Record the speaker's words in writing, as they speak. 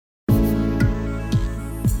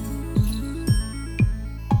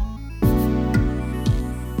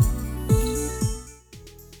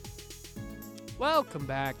Welcome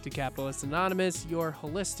back to Capitalist Anonymous, your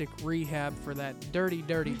holistic rehab for that dirty,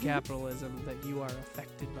 dirty capitalism that you are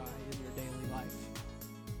affected by in your daily life.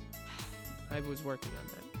 I was working on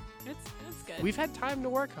that. It's good. We've had time to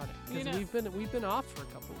work on it because we've been off for a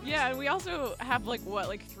couple weeks. Yeah, and we also have like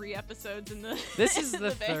 3 episodes in the. This is the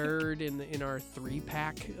third in our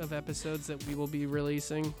 3-pack of episodes that we will be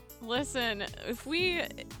releasing. Listen, if we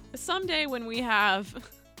someday when we have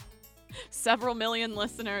several million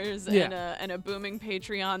listeners and a booming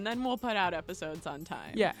Patreon, then we'll put out episodes on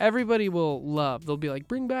time. Yeah, everybody will love. They'll be like,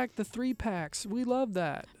 bring back the 3-packs. We love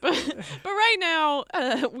that. But right now,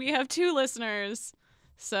 we have 2 listeners,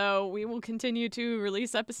 so we will continue to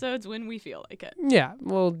release episodes when we feel like it. Yeah,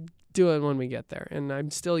 we'll do it when we get there. And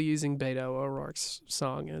I'm still using Beto O'Rourke's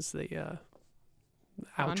song as the outro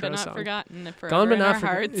Gone but not song. Forgotten. Forever Gone but in not our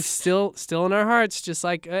forgotten. hearts. It's still in our hearts, just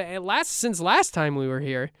like since last time we were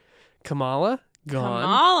here. Kamala gone.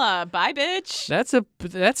 Kamala, bye, bitch. That's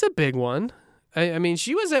a big one. I mean,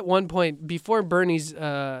 she was at one point before Bernie's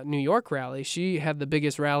New York rally. She had the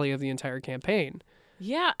biggest rally of the entire campaign.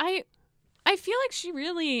 Yeah, I feel like she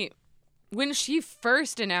really, when she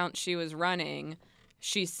first announced she was running,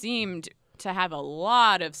 she seemed to have a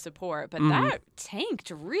lot of support, but that tanked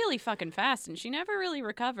really fucking fast, and she never really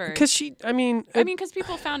recovered. Because because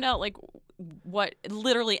people found out like what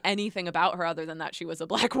literally anything about her other than that she was a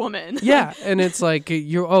black woman. Yeah, and it's like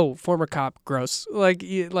former cop, gross.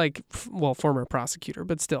 Former prosecutor,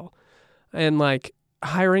 but still, and like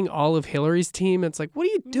hiring all of Hillary's team. It's like, what are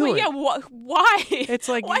you doing? Well, yeah, why? It's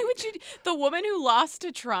like, why would you? The woman who lost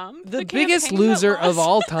to Trump, the biggest loser of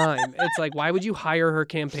all time. It's like, why would you hire her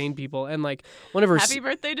campaign people? And like one of her happy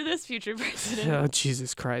birthday to this future president. Oh,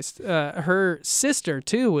 Jesus Christ! Her sister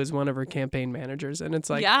too was one of her campaign managers, and it's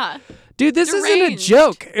like, yeah, dude, this deranged. isn't a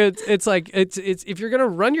joke. It's like it's if you're gonna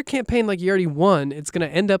run your campaign like you already won, it's gonna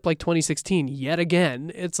end up like 2016 yet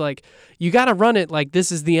again. It's like you got to run it like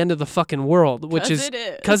this is the end of the fucking world, which is.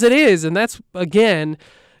 Because it is, and that's, again,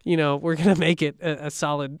 we're going to make it a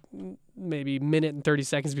solid maybe minute and 30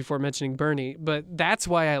 seconds before mentioning Bernie, but that's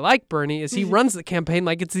why I like Bernie, is he runs the campaign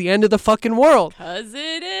like it's the end of the fucking world. Because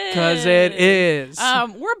it is.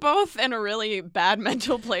 We're both in a really bad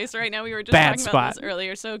mental place right now. We were just talking about this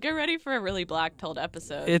earlier, so get ready for a really black-pilled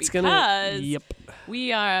episode.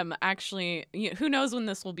 We actually, who knows when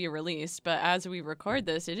this will be released, but as we record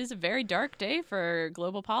this, it is a very dark day for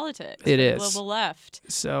global politics. It is. Global left.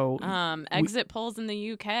 So exit polls in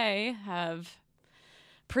the UK have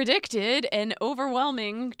predicted an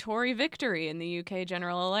overwhelming Tory victory in the UK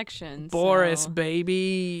general election. Boris,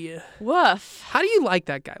 baby. Woof. How do you like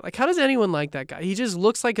that guy? Like, how does anyone like that guy? He just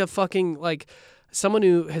looks like a fucking, like, someone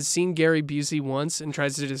who has seen Gary Busey once and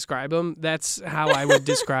tries to describe him. That's how I would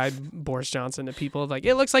describe Boris Johnson to people. Like,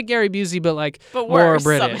 it looks like Gary Busey, but more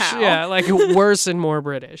British. Somehow. Yeah, like worse and more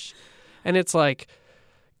British. And it's like,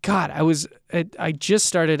 God, I was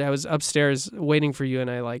upstairs waiting for you, and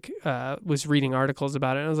I was reading articles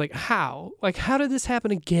about it, and I was like, how? Like, how did this happen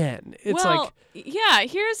again? It's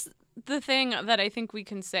here's the thing that I think we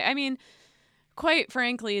can say. I mean, quite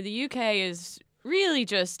frankly, the UK is really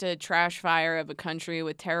just a trash fire of a country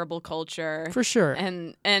with terrible culture. For sure.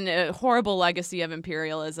 And a horrible legacy of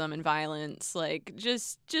imperialism and violence. Like,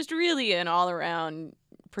 just really an all-around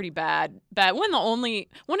pretty bad. Maybe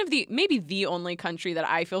the only country that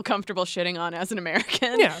I feel comfortable shitting on as an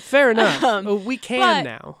American. Yeah, fair enough. We can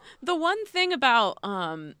now. The one thing about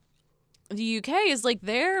the UK is like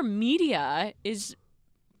their media is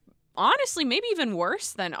honestly maybe even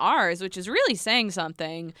worse than ours, which is really saying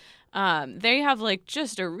something. They have like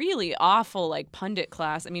just a really awful like pundit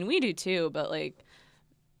class. I mean, we do too, but like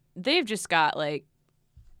they've just got like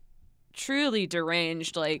truly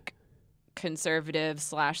deranged like conservative /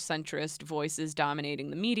 centrist voices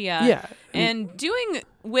dominating the media. Yeah. And doing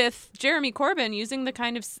with Jeremy Corbyn using the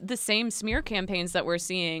kind of the same smear campaigns that we're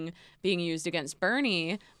seeing being used against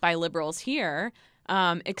Bernie by liberals here,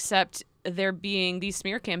 except these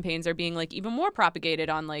smear campaigns are being like even more propagated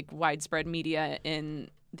on like widespread media in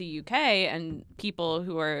the UK, and people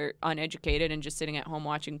who are uneducated and just sitting at home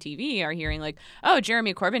watching TV are hearing like, oh,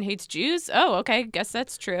 Jeremy Corbyn hates Jews? Oh, okay, guess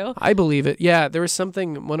that's true. I believe it. Yeah, there was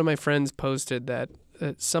something, one of my friends posted that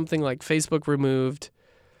something like Facebook removed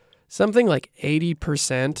something like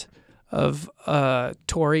 80% of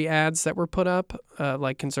Tory ads that were put up,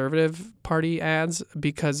 like Conservative Party ads,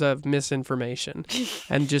 because of misinformation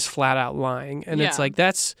and just flat out lying. And it's like,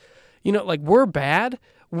 that's, like we're bad.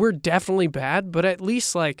 We're definitely bad, but at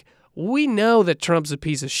least like we know that Trump's a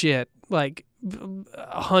piece of shit. Like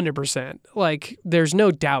 100%. Like, there's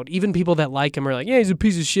no doubt. Even people that like him are like, yeah, he's a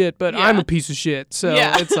piece of shit, but I'm a piece of shit. So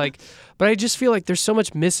it's like, but I just feel like there's so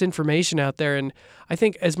much misinformation out there. And I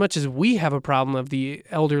think as much as we have a problem of the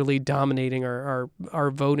elderly dominating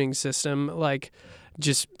our voting system, like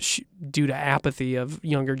just due to apathy of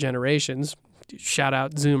younger generations, shout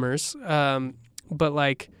out Zoomers. But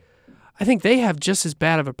like, I think they have just as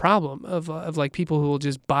bad of a problem of like people who will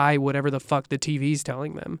just buy whatever the fuck the TV's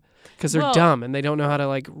telling them because they're dumb and they don't know how to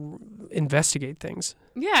like investigate things.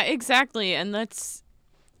 Yeah, exactly. And that's,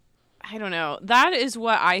 I don't know. That is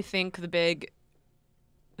what I think the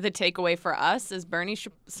takeaway for us as Bernie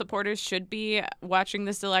supporters should be watching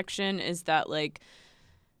this election is that like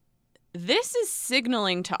this is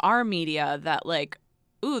signaling to our media that like,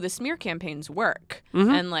 ooh, the smear campaigns work.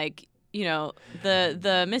 And like, you know,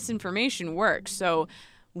 the misinformation works. So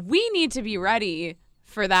we need to be ready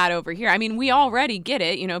for that over here. I mean, we already get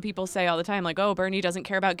it. You know, people say all the time, like, oh, Bernie doesn't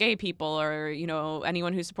care about gay people or, you know,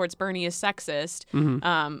 anyone who supports Bernie is sexist,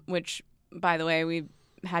 which, by the way, we've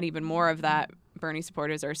had even more of that Bernie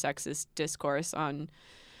supporters are sexist discourse on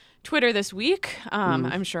Twitter this week.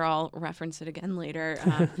 I'm sure I'll reference it again later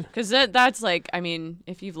because that's like, I mean,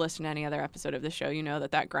 if you've listened to any other episode of the show, you know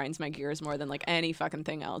that grinds my gears more than like any fucking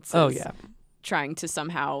thing else. Oh, yeah. Trying to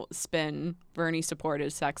somehow spin Bernie support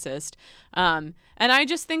as sexist. And I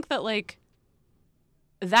just think that like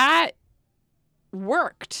that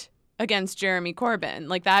worked against Jeremy Corbyn.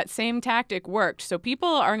 Like that same tactic worked. So people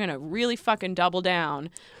are going to really fucking double down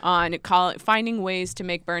on finding ways to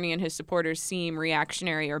make Bernie and his supporters seem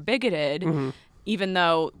reactionary or bigoted, even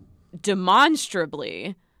though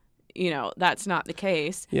demonstrably, you know, that's not the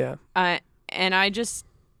case. Yeah. And I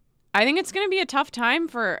think it's going to be a tough time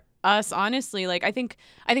for us, honestly. Like, I think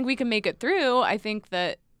we can make it through. I think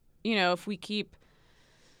that, you know, if we keep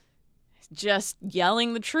just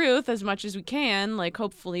yelling the truth as much as we can, like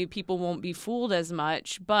hopefully people won't be fooled as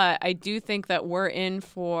much. But I do think that we're in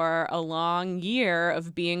for a long year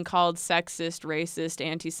of being called sexist, racist,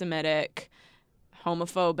 anti-Semitic,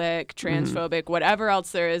 homophobic, transphobic, whatever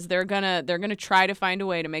else there is. They're gonna try to find a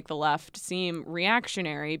way to make the left seem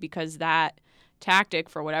reactionary because that tactic,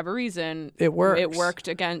 for whatever reason, it worked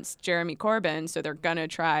against Jeremy Corbyn, so they're gonna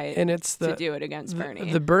try to do it against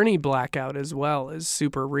Bernie. The Bernie blackout as well is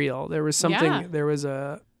super real. There was something. There was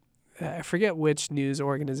I forget which news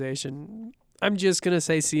organization. I'm just gonna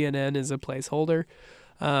say CNN is a placeholder,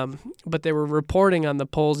 but they were reporting on the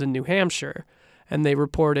polls in New Hampshire, and they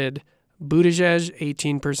reported Buttigieg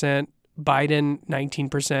 18%, Biden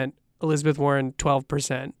 19%, Elizabeth Warren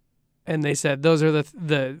 12%. And they said those are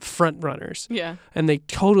the front runners. Yeah. And they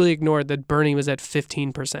totally ignored that Bernie was at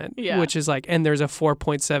 15%, which is like, and there's a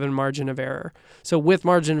 4.7 margin of error. So with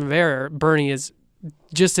margin of error, Bernie is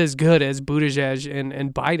just as good as Buttigieg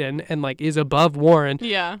and Biden and like is above Warren.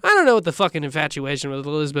 Yeah. I don't know what the fucking infatuation with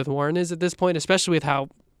Elizabeth Warren is at this point, especially with how,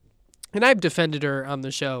 and I've defended her on the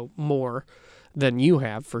show more than you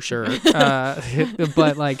have for sure.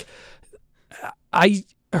 But like,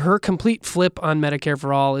 her complete flip on Medicare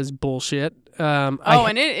for All is bullshit.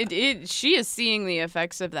 She is seeing the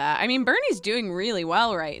effects of that. I mean, Bernie's doing really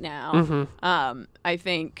well right now. I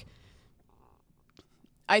think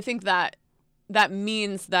that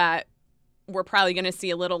means that we're probably going to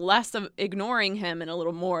see a little less of ignoring him and a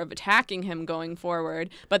little more of attacking him going forward.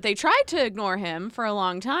 But they tried to ignore him for a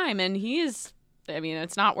long time, and it's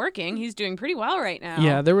not working. He's doing pretty well right now.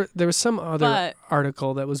 Yeah, there was some other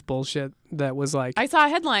article that was bullshit that was like... I saw a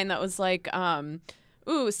headline that was like,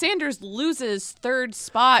 Sanders loses third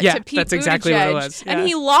spot to Pete Buttigieg. Yeah, that's exactly what it was. Yeah. And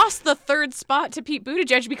he lost the third spot to Pete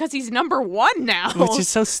Buttigieg because he's number one now. Which is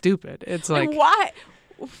so stupid. It's like... Why?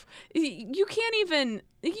 You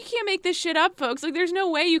can't make this shit up, folks. Like, there's no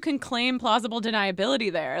way you can claim plausic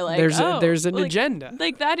deniability there. Like, there's an agenda.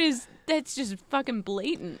 Like, that's just fucking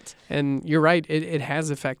blatant. And you're right. It has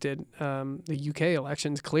affected the UK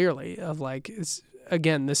elections clearly. Of like,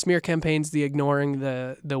 again, the smear campaigns, the ignoring,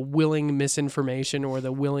 the willing misinformation or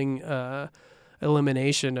the willing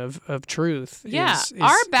elimination of truth. Yeah, is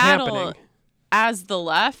our battle happening. As the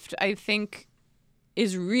left, I think,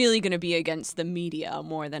 is really going to be against the media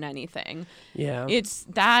more than anything. Yeah,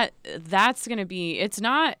 that's going to be. It's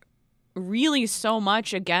not really so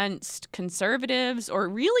much against conservatives or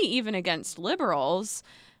really even against liberals.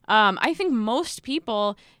 I think most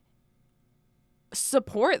people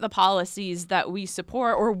support the policies that we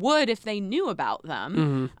support or would if they knew about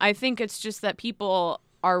them. I think it's just that people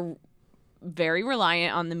are very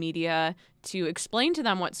reliant on the media to explain to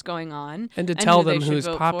them what's going on and to tell them who's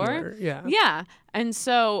popular. Yeah. And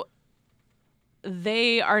so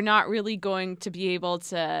they are not really going to be able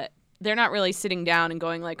to they're not really sitting down and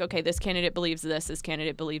going like, okay, this candidate believes this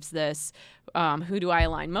candidate believes this. Who do I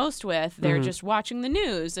align most with? They're just watching the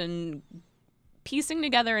news and piecing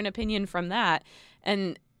together an opinion from that.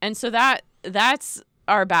 And so that's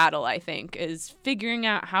our battle, I think, is figuring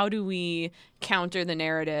out how do we counter the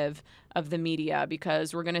narrative of the media,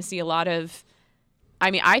 because we're going to see a lot of,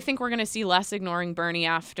 I think we're going to see less ignoring Bernie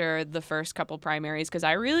after the first couple primaries, because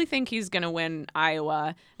I really think he's going to win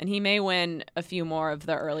Iowa, and he may win a few more of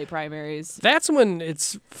the early primaries. That's when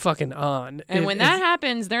it's fucking on. And when that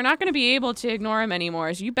happens, they're not going to be able to ignore him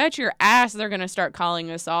anymore. So you bet your ass they're going to start calling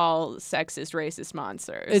us all sexist, racist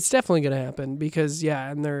monsters. It's definitely going to happen because,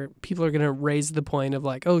 and people are going to raise the point of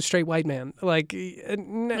like, oh, straight white man. Like,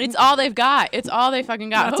 it's all they've got. It's all they fucking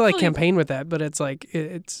got. Not to like campaign with that, but it's like,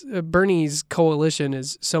 it's Bernie's coalition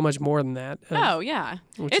is so much more than that. Oh, yeah.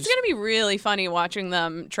 It's going to be really funny watching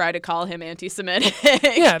them try to call him anti-Semitic.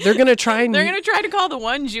 Yeah, they're going to try and... They're going to try to call the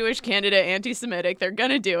one Jewish candidate anti-Semitic. They're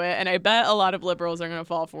going to do it, and I bet a lot of liberals are going to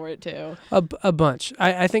fall for it, too. A bunch.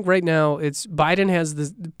 I think right now it's Biden has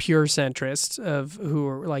the pure centrists of who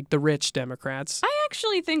are like the rich Democrats. I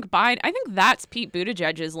actually think I think that's Pete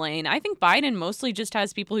Buttigieg's lane. I think Biden mostly just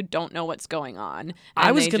has people who don't know what's going on.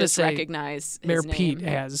 I was going to say recognize Mayor his name. Pete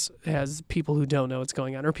has people who don't know what's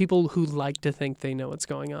going on, or people who like to think they know what's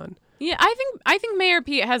going on. Yeah, I think Mayor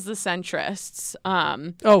Pete has the centrists.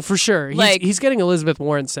 Oh, for sure. He's getting Elizabeth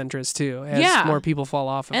Warren centrist too, as more people fall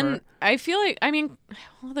off of her. And I feel like,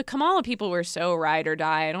 the Kamala people were so ride or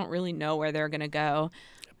die. I don't really know where they're gonna go.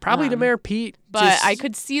 Probably to Mayor Pete, but I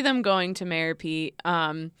could see them going to Mayor Pete.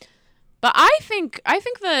 But I think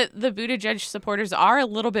the Buttigieg supporters are a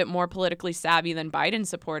little bit more politically savvy than Biden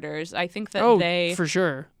supporters. I think that they for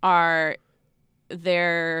sure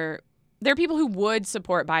they're people who would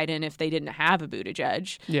support Biden if they didn't have a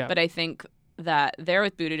Buttigieg. Yeah. But I think that they're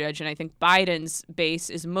with Buttigieg, and I think Biden's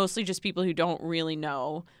base is mostly just people who don't really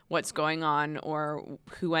know what's going on or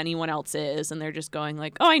who anyone else is, and they're just going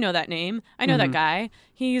like, "Oh, I know that name. I know that guy.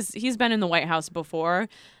 He's been in the White House before."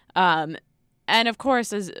 And of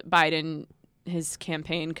course, as Biden, his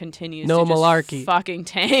campaign continues to malarkey. Just fucking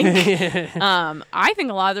tank. I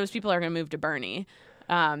think a lot of those people are going to move to Bernie.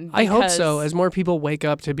 I hope so. As more people wake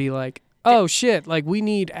up to be like, oh shit, like we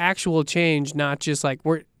need actual change, not just like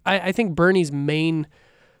I think Bernie's main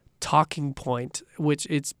talking point, which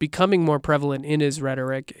it's becoming more prevalent in his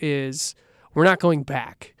rhetoric, is we're not going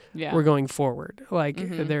back. Yeah. We're going forward. Like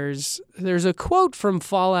there's a quote from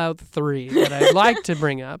Fallout 3 that I'd like to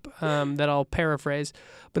bring up that I'll paraphrase,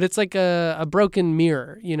 but it's like a broken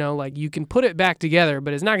mirror, like you can put it back together,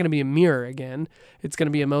 but it's not going to be a mirror again. It's going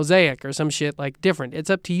to be a mosaic or some shit like different. It's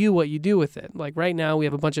up to you what you do with it. Like right now we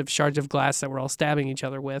have a bunch of shards of glass that we're all stabbing each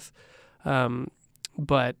other with.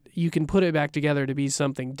 But you can put it back together to be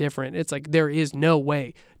something different. It's like there is no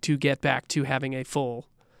way to get back to having a full,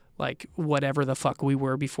 like, whatever the fuck we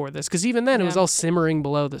were before this. Because even then, it was all simmering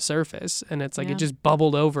below the surface. And it's like it just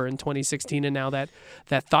bubbled over in 2016. And now that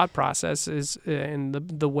thought process is, and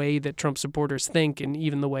the way that Trump supporters think, and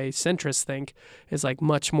even the way centrists think, is like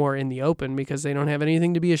much more in the open because they don't have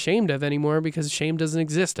anything to be ashamed of anymore, because shame doesn't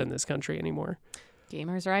exist in this country anymore.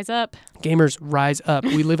 Gamers rise up. Gamers rise up.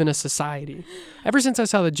 We live in a society. Ever since I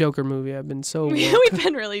saw the Joker movie, I've been so woke. We've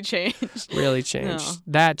been really changed. Really changed. No.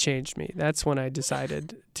 That changed me. That's when I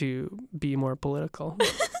decided to be more political.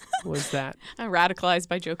 Was that. I'm radicalized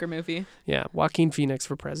by Joker movie. Yeah. Joaquin Phoenix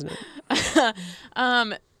for president.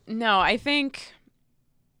 No, I think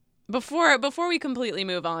before we completely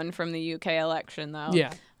move on from the UK election though.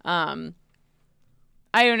 Yeah.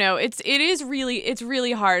 I don't know. It's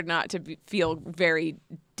really hard not to feel very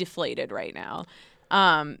deflated right now.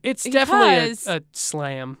 It's definitely a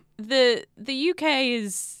slam. The UK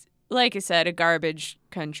is, like I said, a garbage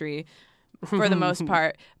country for the most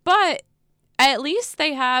part. But at least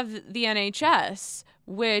they have the NHS,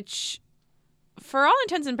 which, for all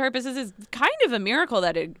intents and purposes, is kind of a miracle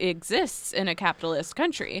that it exists in a capitalist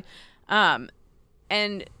country. And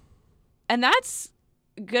that's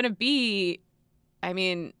gonna be. I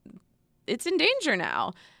mean, it's in danger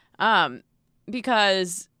now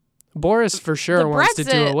because Boris for sure wants to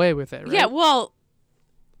do away with it, right? Yeah, well,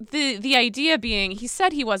 the idea being he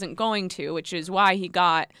said he wasn't going to, which is why he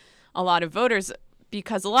got a lot of voters,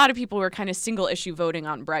 because a lot of people were kind of single issue voting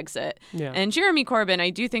on Brexit. Yeah. And Jeremy Corbyn,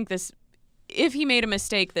 I do think this, if he made a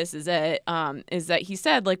mistake, this is it, is that he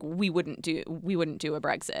said, like, we wouldn't do a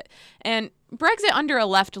Brexit. And Brexit under a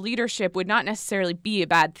left leadership would not necessarily be a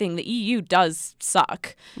bad thing. The EU does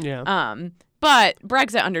suck. Yeah. But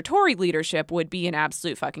Brexit under Tory leadership would be an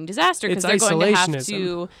absolute fucking disaster because they're going to have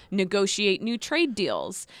to negotiate new trade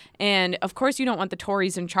deals. And of course, you don't want the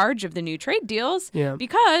Tories in charge of the new trade deals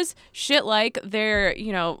because shit like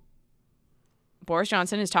Boris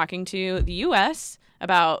Johnson is talking to the U.S.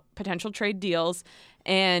 about potential trade deals.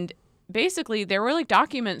 And basically, there were like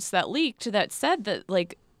documents that leaked that said that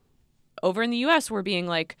like over in the U.S. we're being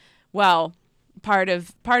like, well, part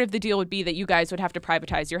of the deal would be that you guys would have to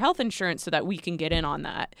privatize your health insurance so that we can get in on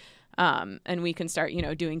that, and we can start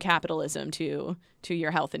doing capitalism to your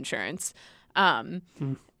health insurance.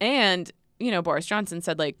 And Boris Johnson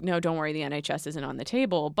said like, no, don't worry, the NHS isn't on the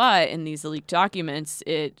table. But in these leaked documents,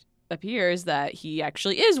 it appears that he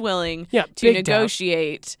actually is willing to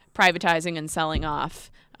negotiate privatizing and selling off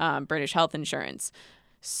British health insurance.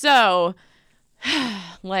 So,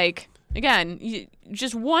 like, again,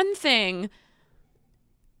 just one thing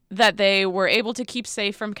that they were able to keep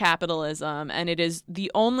safe from capitalism, and it is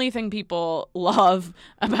the only thing people love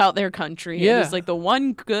about their country. Yeah. It is like the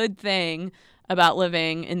one good thing about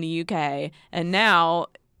living in the UK, and now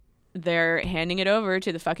they're handing it over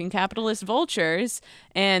to the fucking capitalist vultures,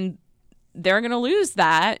 and they're going to lose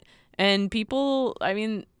that, and people, I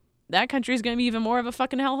mean, that country is going to be even more of a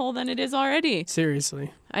fucking hellhole than it is already.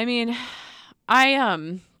 Seriously. I mean,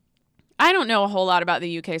 I don't know a whole lot about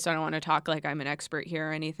the UK, so I don't want to talk like I'm an expert here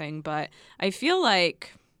or anything, but I feel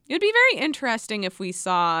like it would be very interesting if we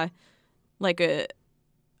saw like a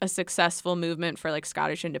successful movement for like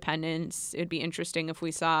Scottish independence. It'd be interesting if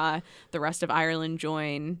we saw the rest of Ireland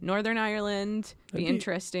join Northern Ireland. It'd be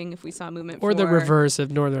interesting if we saw a movement or the reverse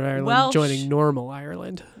of Northern Ireland joining normal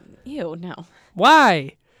Ireland. Ew, no.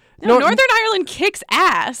 Why? No, Northern Ireland kicks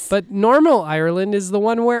ass. But normal Ireland is the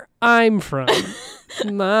one where I'm from.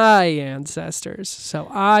 My ancestors. So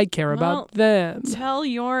I care about them. Tell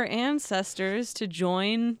your ancestors to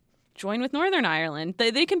join with Northern Ireland.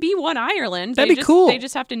 They can be one Ireland. That'd be cool. They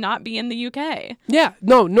just have to not be in the UK. Yeah.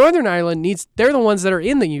 No, Northern Ireland they're the ones that are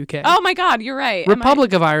in the UK. Oh my God, you're right.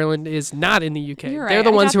 Republic of Ireland is not in the UK. You're right. They're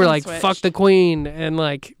the ones who are like, switched. fuck the Queen and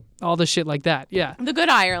like all the shit like that. Yeah. The good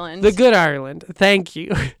Ireland. The good Ireland. Thank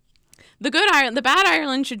you. The bad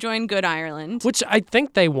Ireland should join good Ireland. Which I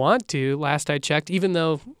think they want to, last I checked, even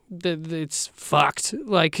though it's fucked.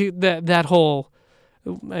 Like that whole,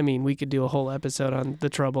 I mean, we could do a whole episode on the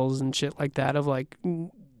Troubles and shit like that of like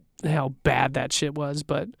how bad that shit was,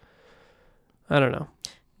 but I don't know.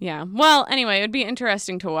 Yeah. Well, anyway, it would be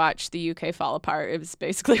interesting to watch the UK fall apart. It was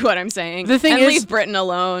basically what I'm saying. The thing is, leave Britain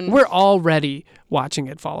alone. We're already watching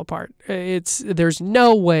it fall apart. There's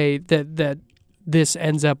no way that this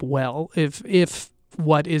ends up well if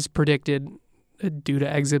what is predicted due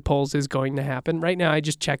to exit polls is going to happen. Right now, I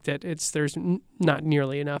just checked it. There's not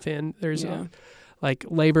nearly enough in. There's like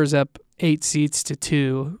Labor's up 8 seats to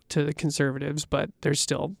 2 to the Conservatives, but there's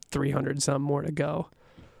still 300 some more to go.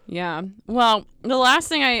 Yeah. Well, the last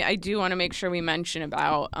thing I do want to make sure we mention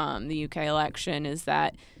about the UK election is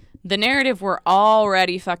that the narrative we're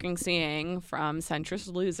already fucking seeing from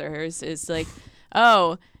centrist losers is like,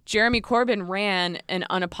 oh, Jeremy Corbyn ran an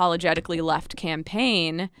unapologetically left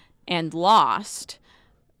campaign and lost.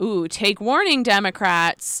 Ooh, take warning,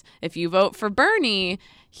 Democrats. If you vote for Bernie,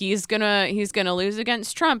 he's gonna lose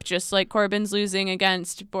against Trump, just like Corbyn's losing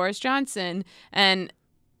against Boris Johnson. And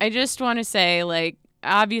I just want to say, like,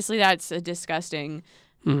 obviously that's a disgusting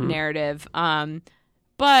narrative. But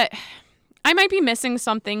I might be missing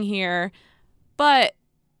something here. But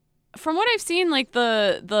from what I've seen, like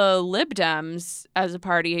the Lib Dems as a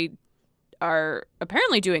party are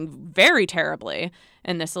apparently doing very terribly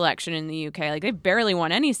in this election in the UK. Like they barely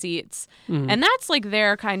won any seats. And that's like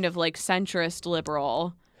their kind of like centrist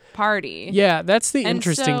liberal party. Yeah, that's the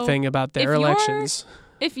interesting thing about their elections.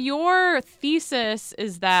 If your thesis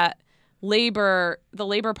is that the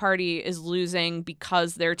Labour Party is losing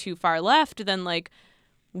because they're too far left, then like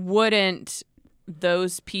wouldn't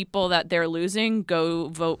those people that they're losing go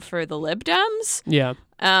vote for the Lib Dems? Yeah.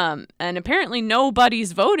 And apparently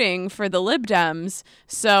nobody's voting for the Lib Dems.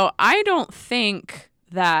 So I don't think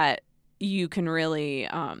that you can really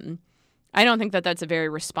I don't think that that's a very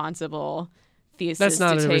responsible thesis. That's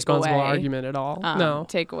not to a take responsible away, argument at all. No.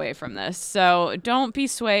 Take away from this. So don't be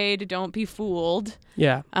swayed. Don't be fooled.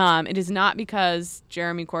 Yeah. It is not because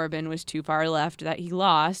Jeremy Corbyn was too far left that he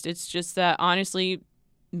lost. It's just that, honestly,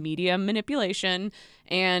 media manipulation,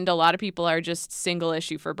 and a lot of people are just single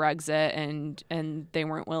issue for Brexit, and they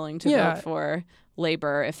weren't willing to vote for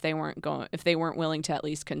Labour if they weren't willing to at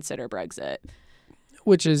least consider Brexit.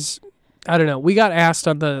 Which is I don't know. We got asked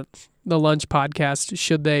on the Lunch podcast,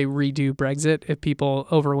 should they redo Brexit if people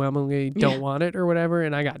overwhelmingly don't want it or whatever,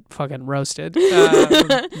 and I got fucking roasted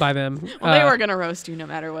by them. Well, they were gonna roast you no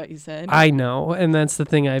matter what you said. I know, and that's the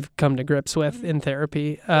thing I've come to grips with in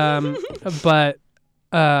therapy. But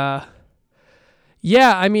yeah,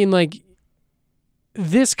 I mean, like,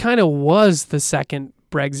 this kind of was the second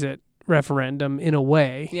Brexit referendum in a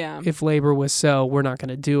way. Yeah. If Labour was so, we're not going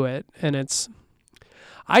to do it, and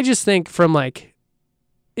I just think from like.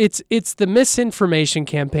 It's the misinformation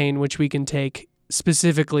campaign which we can take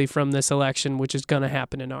specifically from this election, which is going to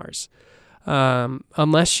happen in ours.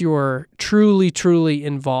 Unless you're truly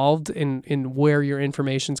involved in where your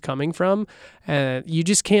information's coming from, you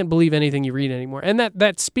just can't believe anything you read anymore. And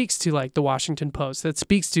that speaks to like the Washington Post. That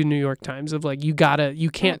speaks to New York Times of like you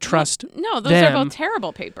can't trust. No, those them. are both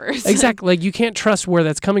terrible papers. Exactly. Like you can't trust where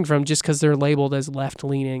that's coming from just because they're labeled as left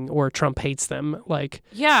leaning or Trump hates them. Like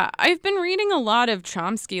yeah, I've been reading a lot of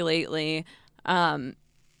Chomsky lately, and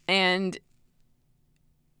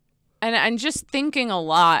I'm just thinking a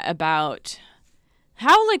lot about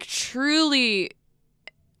how, like, truly,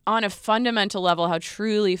 on a fundamental level, how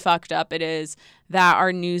truly fucked up it is that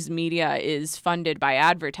our news media is funded by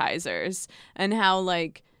advertisers, and how,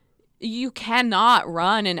 like, you cannot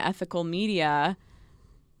run an ethical media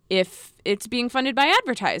if it's being funded by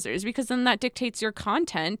advertisers, because then that dictates your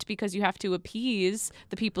content, because you have to appease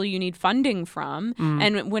the people you need funding from.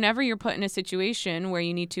 And whenever you're put in a situation where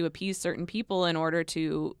you need to appease certain people in order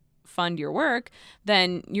to fund your work,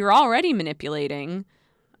 then you're already manipulating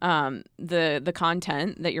the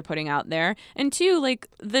content that you're putting out there. And two, like,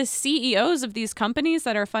 the CEOs of these companies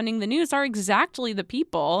that are funding the news are exactly the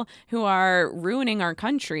people who are ruining our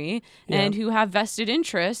country and who have vested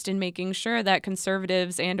interest in making sure that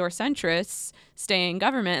conservatives and or centrists stay in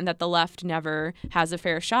government and that the left never has a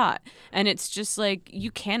fair shot. And it's just like, you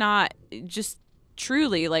cannot just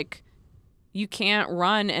truly, like, you can't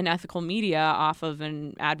run an ethical media off of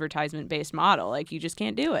an advertisement-based model. Like, you just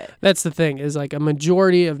can't do it. That's the thing, is like a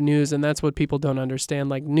majority of news, and that's what people don't understand.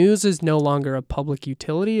 Like, news is no longer a public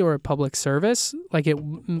utility or a public service like it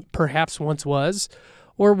perhaps once was,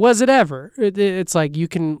 or was it ever? It's like you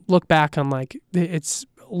can look back on, like, it's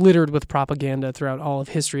littered with propaganda throughout all of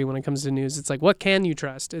history when it comes to news. It's like, what can you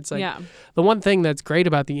trust? It's like the one thing that's great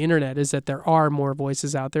about the internet is that there are more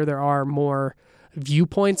voices out there. There are more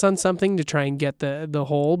viewpoints on something to try and get the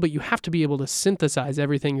whole, but you have to be able to synthesize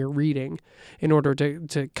everything you're reading in order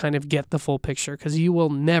to kind of get the full picture, because you will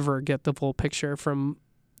never get the full picture from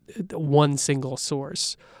one single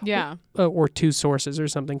source or two sources or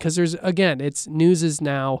something, because there's, again, it's news is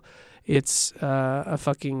now it's a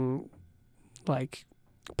fucking like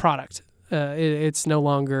product. It's no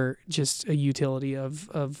longer just a utility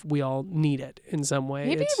of we all need it in some way.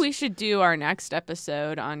 Maybe we should do our next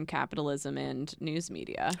episode on capitalism and news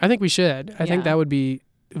media. I think we should. I think that would be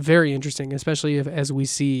very interesting, especially as we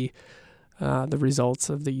see the results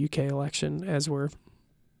of the UK election as we're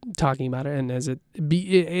talking about it, and as it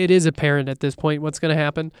is apparent at this point what's going to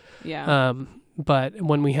happen. Yeah. But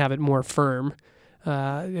when we have it more firm,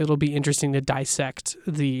 it'll be interesting to dissect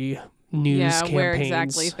the news campaigns. Where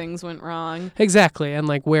exactly things went wrong. Exactly, and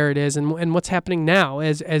like where it is and what's happening now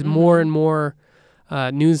as more and more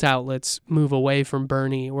news outlets move away from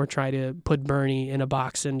Bernie or try to put Bernie in a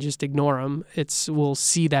box and just ignore him. We'll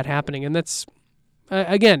see that happening, and that's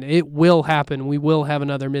again, it will happen. We will have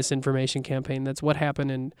another misinformation campaign. That's what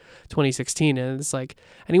happened in 2016, and it's like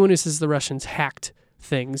anyone who says the Russians hacked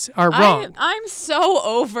things are wrong. I'm so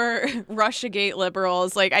over Russiagate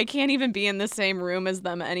liberals. Like, I can't even be in the same room as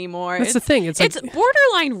them anymore. That's the thing. It's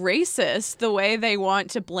borderline racist the way they want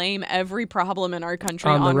to blame every problem in our country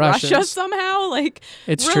on Russia somehow. Like,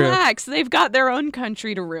 it's relax. True. They've got their own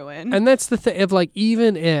country to ruin. And that's the thing. Of like,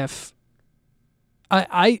 even if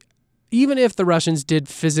even if the Russians did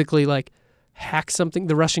physically like hack something,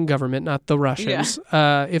 the Russian government, not the Russians.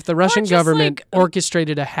 If the Russian government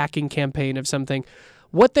orchestrated a hacking campaign of something,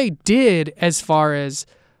 what they did as far as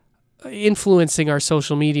influencing our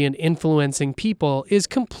social media and influencing people is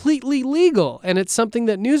completely legal. And it's something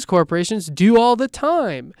that news corporations do all the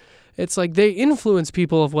time. It's like they influence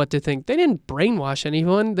people of what to think. They didn't brainwash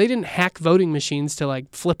anyone. They didn't hack voting machines to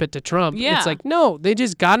like flip it to Trump. Yeah. It's like, no, they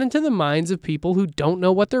just got into the minds of people who don't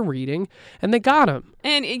know what they're reading, and they got them.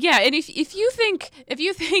 And and if you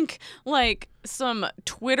think like some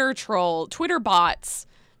Twitter bots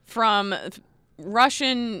from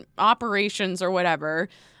Russian operations or whatever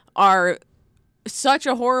are such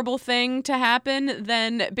a horrible thing to happen,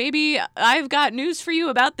 then baby, I've got news for you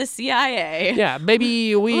about the CIA. Yeah,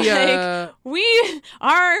 baby,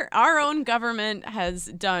 our our own government has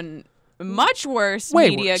done much worse Way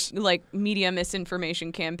media worse. like media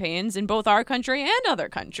misinformation campaigns in both our country and other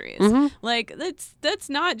countries. Like that's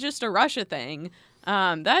not just a Russia thing.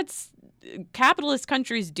 That's capitalist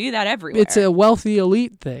countries do that everywhere. It's a wealthy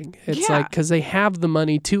elite thing. It's Yeah. like because they have the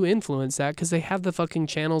money to influence that because they have the fucking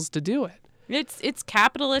channels to do it. It's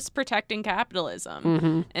capitalists protecting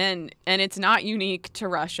capitalism, and it's not unique to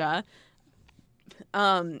Russia.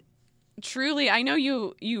 Truly, I know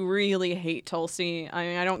you really hate Tulsi. I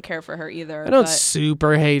mean, I don't care for her either. I don't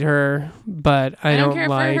super hate her, but I don't care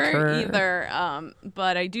like for her her either.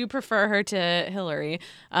 But I do prefer her to Hillary.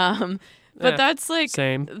 But that's like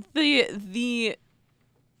same. The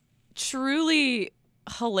truly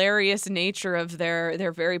hilarious nature of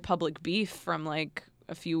their very public beef from like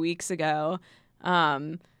a few weeks ago.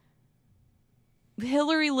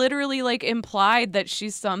 Hillary literally like implied that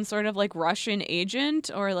she's some sort of like Russian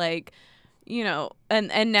agent or like, you know,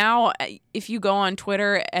 and now if you go on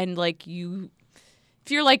Twitter and like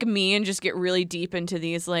if you're like me and just get really deep into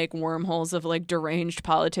these like wormholes of like deranged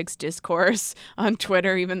politics discourse on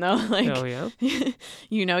Twitter, even though like, Oh, yeah?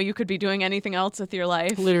 you know, you could be doing anything else with your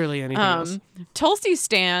life. Literally anything else. Tulsi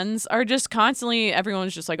stands are just constantly,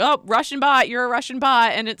 everyone's just like, oh, Russian bot, you're a Russian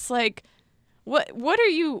bot. And it's like, what do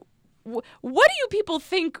you people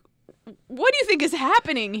think? What do you think is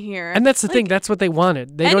happening here? And that's the thing. That's what they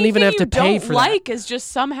wanted. They don't even have to pay for that. Like is just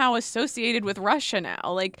somehow associated with Russia now.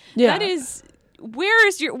 Like Yeah. that is where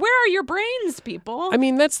are your brains, people? I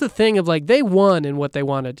mean, that's the thing of like they won in what they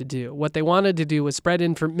wanted to do. What they wanted to do was spread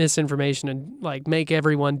misinformation and like make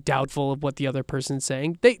everyone doubtful of what the other person's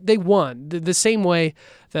saying. They won the same way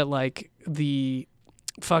that like the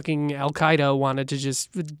fucking Al Qaeda wanted to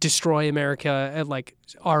just destroy America at like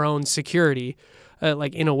our own security.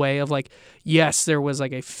 Like in a way of like, yes, there was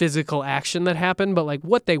like a physical action that happened, but like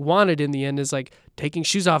what they wanted in the end is like taking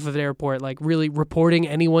shoes off of the airport, like really reporting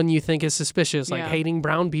anyone you think is suspicious, like hating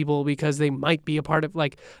brown people because they might be a part of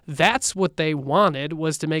like, that's what they wanted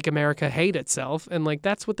was to make America hate itself. And like,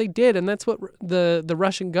 that's what they did. And that's what the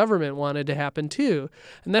Russian government wanted to happen too.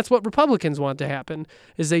 And that's what Republicans want to happen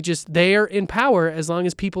is they're in power as long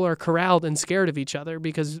as people are corralled and scared of each other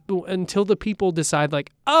because until the people decide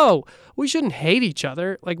like, oh, we shouldn't hate each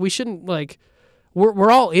other. Like we shouldn't like,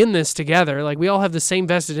 we're all in this together. Like we all have the same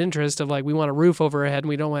vested interest of like, we want a roof over our head and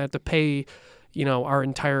we don't want to have to pay, you know, our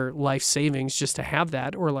entire life savings just to have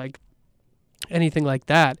that or like anything like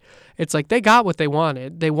that. It's like they got what they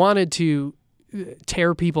wanted. They wanted to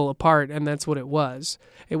tear people apart and that's what it was.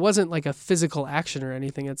 It wasn't like a physical action or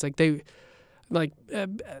anything. It's like the old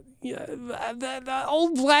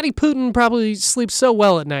Vladdy Putin probably sleeps so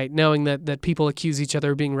well at night knowing that people accuse each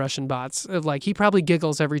other of being Russian bots. Like he probably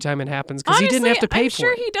giggles every time it happens because he didn't have to pay for it.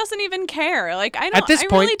 I'm sure he doesn't even care. Like I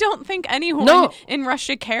really don't think anyone in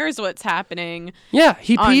Russia cares what's happening. Yeah,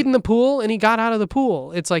 he peed in the pool and he got out of the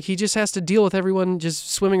pool. It's like he just has to deal with everyone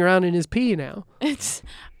just swimming around in his pee now.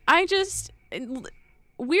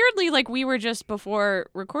 Weirdly, like we were just before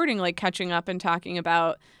recording, like catching up and talking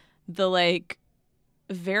about the like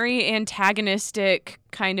very antagonistic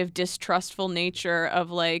kind of distrustful nature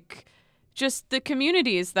of like just the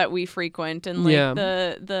communities that we frequent and like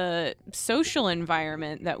the social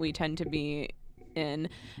environment that we tend to be in.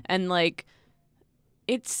 And like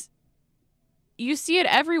you see it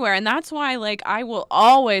everywhere. And that's why like I will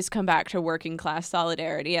always come back to working class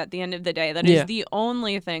solidarity at the end of the day. That is the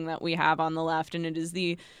only thing that we have on the left. And it is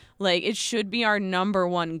it should be our number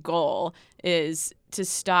one goal is to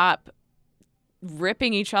stop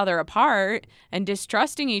ripping each other apart and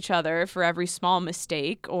distrusting each other for every small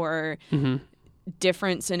mistake or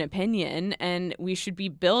difference in opinion. And we should be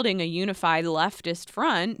building a unified leftist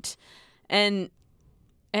front. And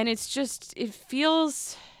it's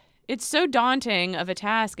so daunting of a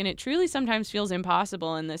task. And it truly sometimes feels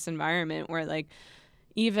impossible in this environment where like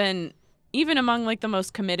even among like the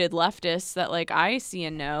most committed leftists that like I see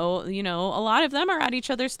and know, you know, a lot of them are at each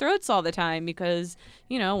other's throats all the time because,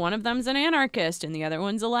 you know, one of them's an anarchist and the other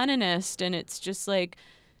one's a Leninist. And it's just like,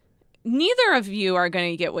 neither of you are going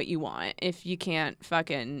to get what you want if you can't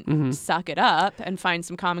fucking suck it up and find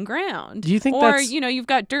some common ground. Do you think you know, you've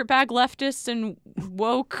got dirtbag leftists and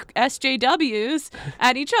woke SJWs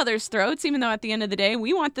at each other's throats, even though at the end of the day,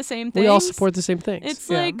 we want the same things. We all support the same things. It's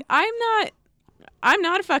like, I'm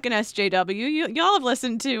not a fucking SJW. Y'all have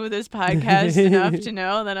listened to this podcast enough to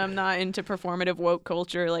know that I'm not into performative woke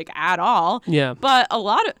culture like at all. Yeah. But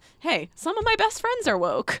some of my best friends are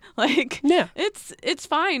woke. Like it's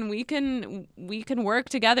fine. We can work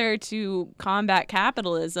together to combat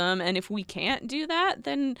capitalism, and if we can't do that,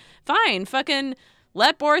 then fine. Fucking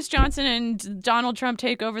let Boris Johnson and Donald Trump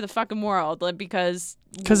take over the fucking world because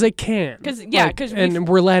they can. And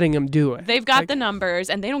we're letting them do it. They've got the numbers,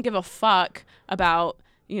 and they don't give a fuck about,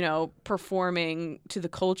 performing to the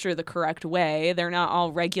culture the correct way. They're not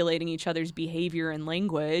all regulating each other's behavior and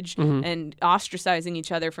language and ostracizing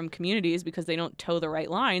each other from communities because they don't toe the right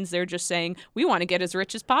lines. They're just saying, we want to get as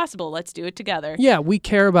rich as possible. Let's do it together. Yeah, we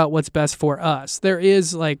care about what's best for us. There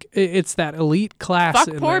is, it's that elite class.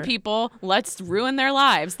 Fuck poor people. Let's ruin their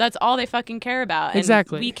lives. That's all they fucking care about.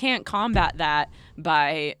 Exactly. And we can't combat that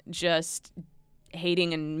by just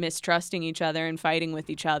hating and mistrusting each other and fighting with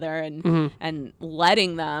each other and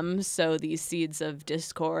letting them sow these seeds of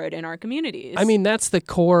discord in our communities. I mean, that's the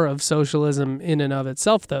core of socialism in and of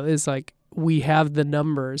itself, though, is we have the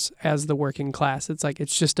numbers as the working class. It's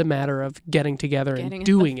it's just a matter of getting together and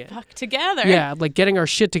doing it. Fuck together. Yeah, getting our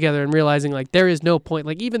shit together and realizing there is no point.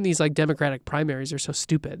 Even these Democratic primaries are so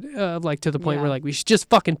stupid. To the point where we should just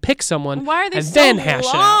fucking pick someone. Why are they and so then hash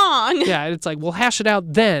long? it out. Yeah, it's we'll hash it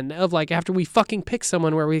out then. After we fucking pick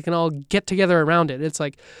someone where we can all get together around it. It's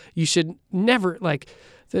you should never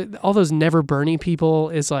all those never Bernie people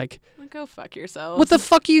is go fuck yourself. What the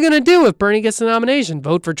fuck are you going to do if Bernie gets the nomination?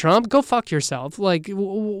 Vote for Trump? Go fuck yourself. What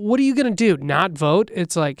are you going to do? Not vote?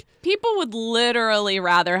 It's people would literally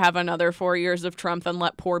rather have another 4 years of Trump than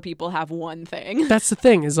let poor people have one thing. That's the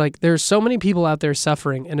thing is there's so many people out there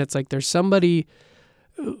suffering, and it's there's somebody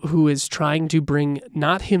who is trying to bring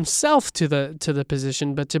not himself to the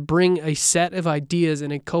position, but to bring a set of ideas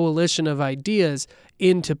and a coalition of ideas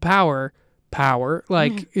into power,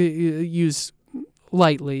 use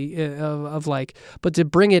lightly but to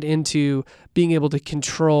bring it into being able to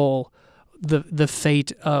control the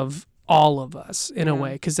fate of all of us in a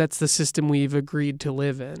way, because that's the system we've agreed to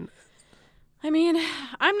live in. I mean,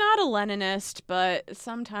 I'm not a Leninist, but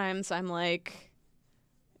sometimes I'm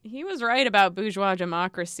he was right about bourgeois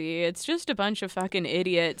democracy. It's just a bunch of fucking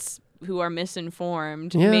idiots who are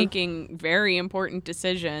misinformed making very important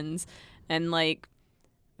decisions, and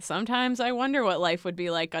sometimes I wonder what life would be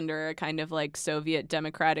like under a kind of Soviet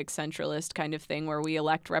democratic centralist kind of thing where we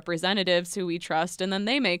elect representatives who we trust and then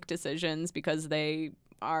they make decisions because they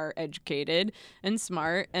are educated and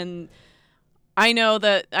smart. And I know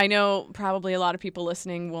probably a lot of people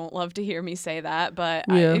listening won't love to hear me say that, but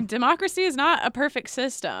democracy is not a perfect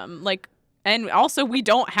system. And also, we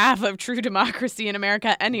don't have a true democracy in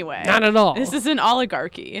America anyway. Not at all. This is an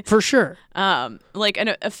oligarchy. For sure.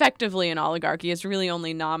 Effectively an oligarchy. It's really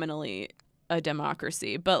only nominally a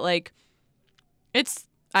democracy. But, I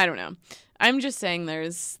don't know. I'm just saying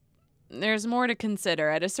there's more to consider.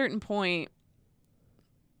 At a certain point,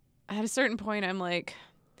 I'm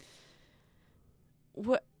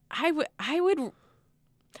what I'd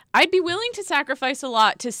be willing to sacrifice a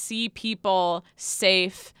lot to see people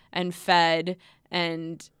safe and fed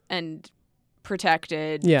and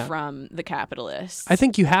protected from the capitalists. I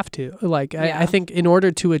think you have to. I think in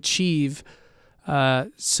order to achieve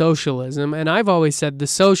socialism, and I've always said the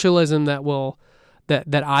socialism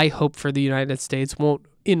that I hope for the United States won't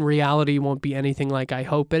be anything like I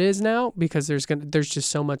hope it is now, because there's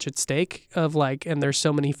just so much at stake and there's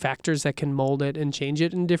so many factors that can mold it and change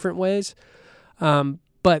it in different ways.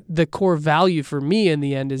 But the core value for me in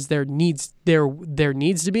the end is there needs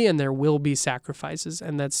to be and there will be sacrifices,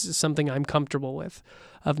 and that's something I'm comfortable with,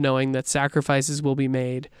 of knowing that sacrifices will be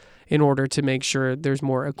made in order to make sure there's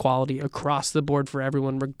more equality across the board for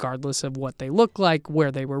everyone, regardless of what they look like,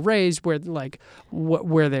 where they were raised, where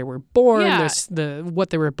they were born,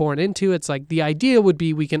 what they were born into. It's the idea would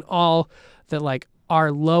be we can all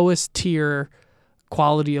our lowest tier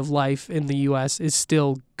quality of life in the U.S. is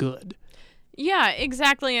still good. Yeah,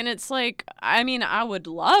 exactly. And it's I would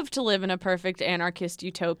love to live in a perfect anarchist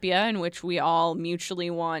utopia in which we all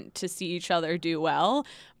mutually want to see each other do well.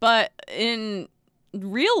 But in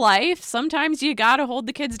real life, sometimes you gotta hold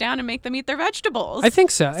the kids down and make them eat their vegetables. I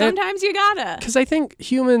think so. Sometimes you gotta. Because I think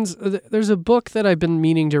humans, there's a book that I've been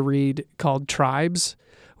meaning to read called Tribes,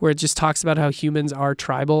 where it just talks about how humans are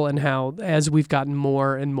tribal and how as we've gotten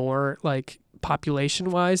more and more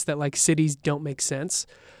population-wise that cities don't make sense.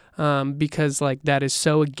 Because that is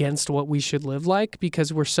so against what we should live like,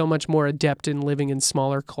 because we're so much more adept in living in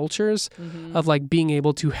smaller cultures of being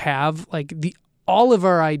able to have all of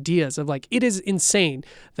our ideas of it is insane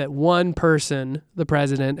that one person, the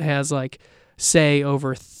president, has say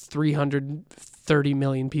over 330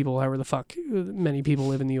 million people, however the fuck many people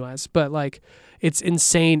live in the U.S. But it's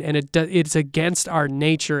insane, and it's against our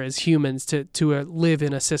nature as humans to live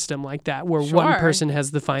in a system like that where one person has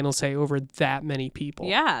the final say over that many people.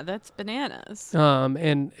 Yeah, that's bananas.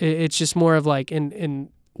 And it's just more of in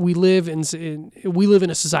we live in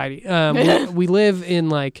a society. We live in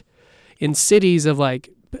like in cities of like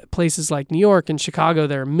places like New York and Chicago.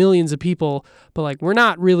 There are millions of people, but like we're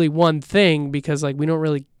not really one thing because like we don't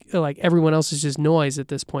really like everyone else is just noise at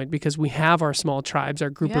this point because we have our small tribes, our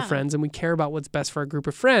group of friends, and we care about what's best for our group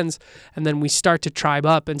of friends. And then we start to tribe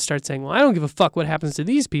up and start saying, well, I don't give a fuck what happens to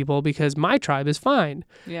these people because my tribe is fine.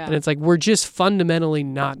 Yeah. And it's like we're just fundamentally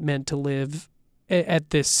not meant to live at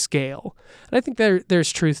this scale. And I think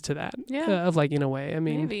there's truth to that. Yeah. Of like, in a way. I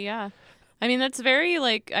mean, maybe, yeah. I mean, that's very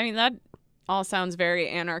like, I mean, that all sounds very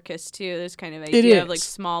anarchist too. This kind of idea of like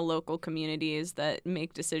small local communities that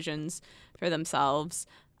make decisions for themselves.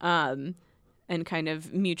 And kind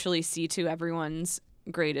of mutually see to everyone's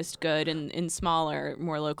greatest good in smaller,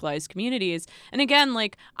 more localized communities. And again,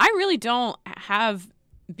 like, I really don't have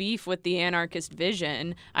beef with the anarchist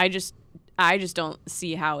vision. I just don't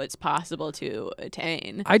see how it's possible to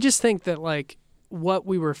attain. I just think that, like, what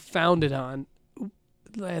we were founded on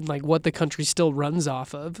and, like, what the country still runs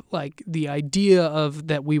off of, like, the idea of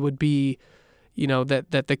that we would be, you know,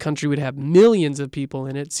 that the country would have millions of people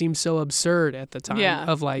in it seemed so absurd at the time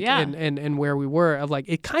of like, and where we were of like,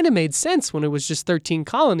 it kind of made sense when it was just 13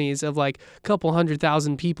 colonies of like a couple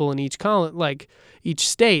 100,000 people in each like each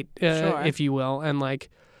state, if you will. And like,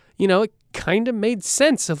 you know, it kind of made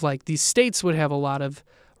sense of like these states would have a lot of,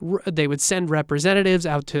 they would send representatives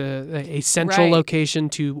out to a central location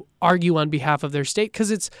to argue on behalf of their state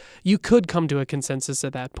because you could come to a consensus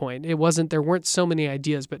at that point. There weren't so many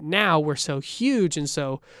ideas, but now we're so huge and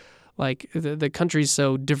so like the country's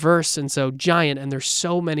so diverse and so giant and there's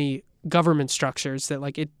so many government structures that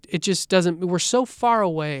like it just doesn't, we're so far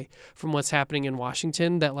away from what's happening in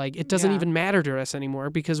Washington that like it doesn't even matter to us anymore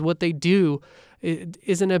because what they do it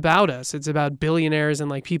isn't about us. It's about billionaires and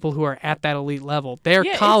like people who are at that elite level. Their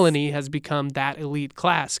colony has become that elite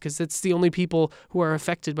class because it's the only people who are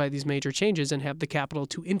affected by these major changes and have the capital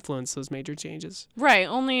to influence those major changes. Right.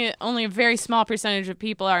 Only a very small percentage of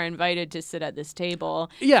people are invited to sit at this table.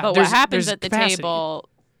 Yeah. But what happens at the table,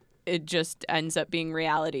 it just ends up being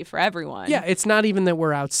reality for everyone. Yeah, it's not even that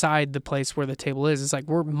we're outside the place where the table is. It's like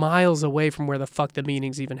we're miles away from where the fuck the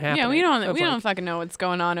meeting's even happening. Yeah, we don't fucking know what's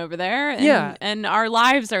going on over there. And, and our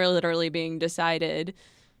lives are literally being decided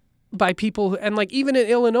by people. And like even in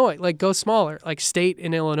Illinois, like go smaller, like state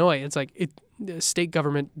in Illinois, it's like state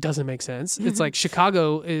government doesn't make sense. It's like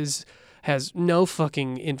Chicago has no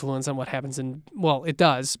fucking influence on what happens it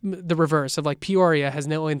does. The reverse of like Peoria has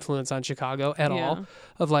no influence on Chicago at all.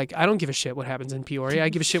 Of like, I don't give a shit what happens in Peoria. I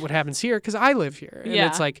give a shit what happens here because I live here. And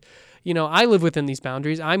it's like, you know, I live within these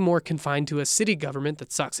boundaries. I'm more confined to a city government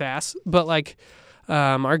that sucks ass. But like,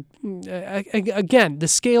 again, the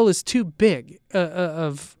scale is too big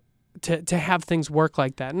to have things work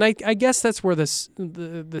like that. And I guess that's where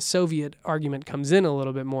the Soviet argument comes in a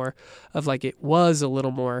little bit more of like, it was a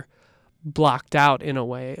little more blocked out in a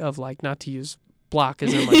way of like, not to use block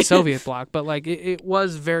as in like Soviet block, but like it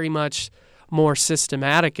was very much more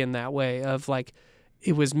systematic in that way of like,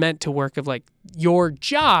 it was meant to work of like, your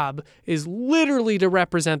job is literally to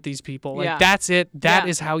represent these people. Like that's it. That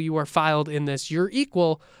is how you are filed in this. You're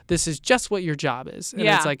equal. This is just what your job is. And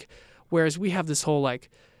it's like, whereas we have this whole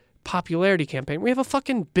like popularity campaign, we have a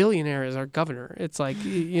fucking billionaire as our governor. It's like,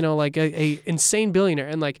 you know, like a insane billionaire.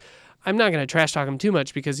 And like, I'm not going to trash talk him too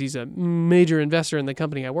much because he's a major investor in the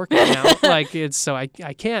company I work at now. Like it's so I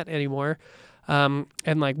can't anymore. And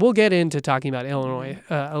like we'll get into talking about Illinois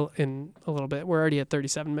in a little bit. We're already at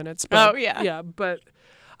 37 minutes. But, yeah. But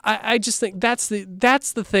I just think that's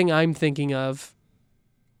the thing I'm thinking of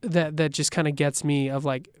that just kind of gets me of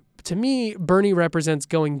like, to me, Bernie represents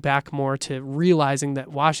going back more to realizing that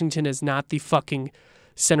Washington is not the fucking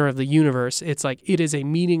center of the universe. It's like it is a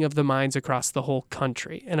meeting of the minds across the whole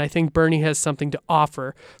country. And I think Bernie has something to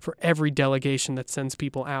offer for every delegation that sends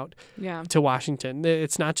people out to Washington.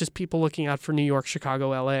 It's not just people looking out for New York, Chicago,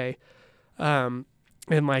 LA,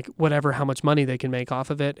 and like whatever, how much money they can make off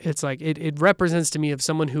of it. It's like it represents to me of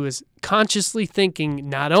someone who is consciously thinking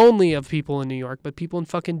not only of people in New York, but people in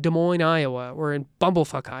fucking Des Moines, Iowa, or in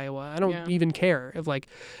Bumblefuck, Iowa. I don't even care. If like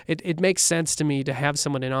it makes sense to me to have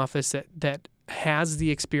someone in office that has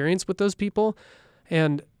the experience with those people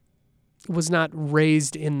and was not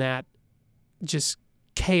raised in that just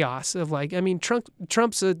chaos of like, I mean,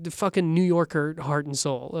 Trump's a fucking New Yorker heart and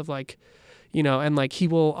soul of like, you know, and like he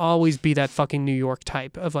will always be that fucking New York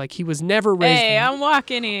type of like, he was never raised. Hey, I'm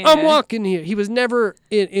walking here. He was never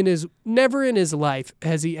in his life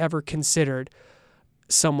has he ever considered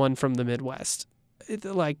someone from the Midwest. A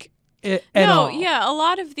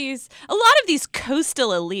lot of these coastal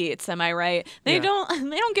elites, am I right? They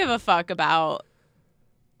don't give a fuck about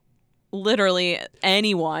literally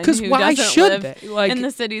anyone who why doesn't should live they? Like, in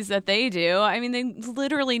the cities that they do. I mean, they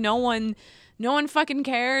literally no one fucking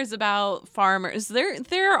cares about farmers.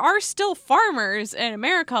 There are still farmers in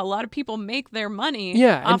America. A lot of people make their money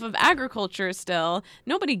off of agriculture still.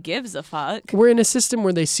 Nobody gives a fuck. We're in a system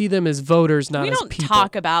where they see them as voters, not as people. We don't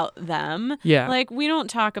talk about them. Yeah. Like, we don't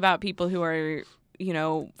talk about people who are,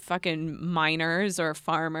 fucking miners or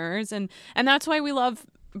farmers. And that's why we love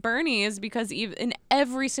Bernie, is because even in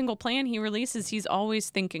every single plan he releases, he's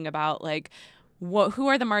always thinking about, like, who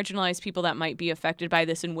are the marginalized people that might be affected by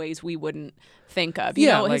this in ways we wouldn't think of. You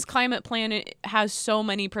know, his climate plan has so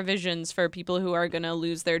many provisions for people who are going to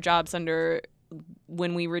lose their jobs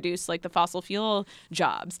when we reduce, like, the fossil fuel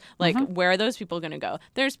jobs. Like, where are those people going to go?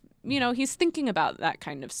 There's, he's thinking about that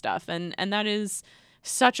kind of stuff. And that is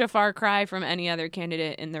such a far cry from any other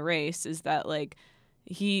candidate in the race, is that, like,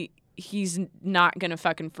 he's not going to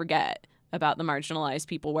fucking forget about the marginalized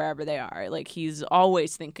people wherever they are. Like, he's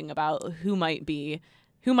always thinking about who might be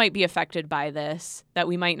affected by this that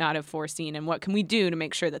we might not have foreseen, and what can we do to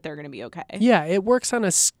make sure that they're going to be okay. Yeah, it works on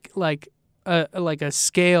a scale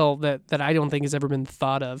that I don't think has ever been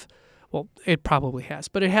thought of. Well, it probably has,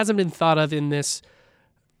 but it hasn't been thought of in this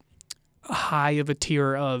high of a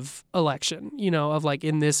tier of election, of, like,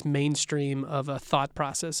 in this mainstream of a thought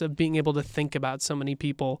process of being able to think about so many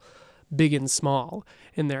people, big and small,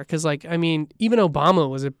 in there. Because, like, I mean, even Obama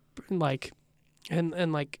was the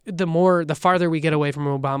farther we get away from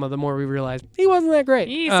Obama, the more we realize he wasn't that great.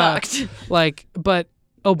 He sucked. But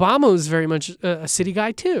Obama was very much a city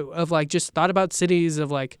guy too, of, like, just thought about cities,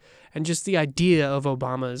 of, like, and just the idea of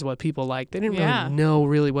Obama is what people like. They didn't really know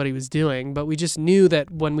what he was doing, but we just knew that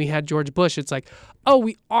when we had George Bush, it's like, oh,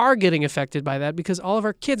 we are getting affected by that because all of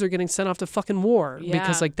our kids are getting sent off to fucking war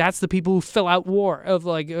because, like, that's the people who fill out war of,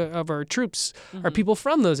 like, of our troops are people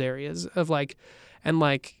from those areas of, like, and,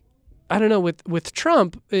 like, I don't know, with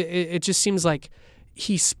Trump, it just seems like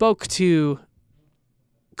he spoke to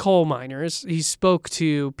coal miners. He spoke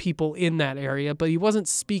to people in that area, but he wasn't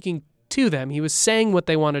speaking to them. He was saying what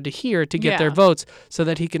they wanted to hear to get their votes so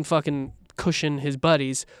that he can fucking cushion his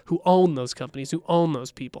buddies who own those companies, who own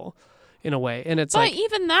those people, in a way. And it's like,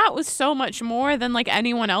 even that was so much more than, like,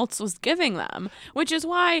 anyone else was giving them, which is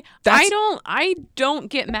why I don't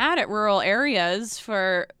get mad at rural areas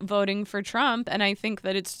for voting for Trump. And I think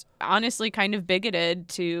that it's honestly kind of bigoted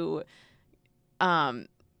to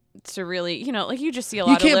really, like, you just see a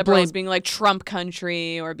lot of liberals being like Trump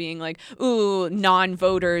country, or being like, ooh,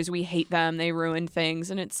 non-voters, we hate them, they ruined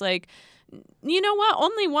things. And it's like, you know what?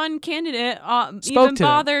 Only one candidate even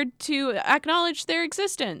bothered to acknowledge their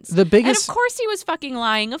existence. And of course he was fucking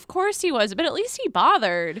lying. Of course he was. But at least he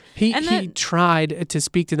bothered. He tried to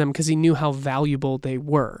speak to them because he knew how valuable they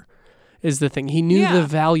were, is the thing. He knew the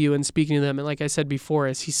value in speaking to them. And like I said before,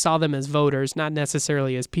 is he saw them as voters, not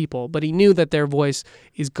necessarily as people. But he knew that their voice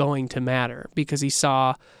is going to matter because he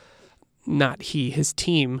saw, his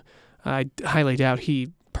team, I highly doubt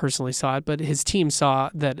he personally saw it, but his team saw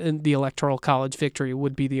that the Electoral College victory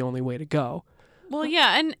would be the only way to go. Well,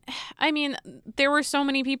 yeah, and I mean, there were so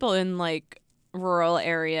many people in, like, rural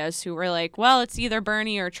areas who were like, well, it's either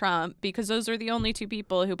Bernie or Trump, because those are the only two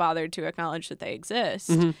people who bothered to acknowledge that they exist.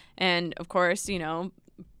 And of course,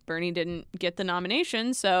 Bernie didn't get the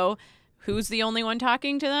nomination, so who's the only one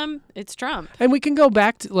talking to them? It's Trump. And we can go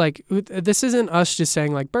back to, like, this isn't us just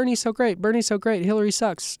saying, like, Bernie's so great, Hillary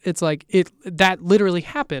sucks. It's like, that literally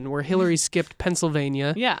happened, where Hillary skipped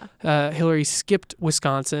Pennsylvania. Hillary skipped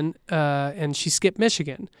Wisconsin, and she skipped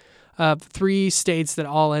Michigan. 3 states that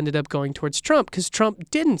all ended up going towards Trump because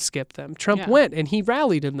Trump didn't skip them. Trump went, and he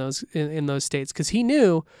rallied in those states because he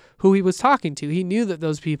knew who he was talking to. He knew that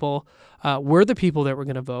those people were the people that were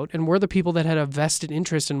going to vote and were the people that had a vested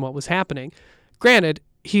interest in what was happening. Granted,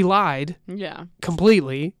 he lied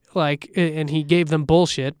completely, like, and he gave them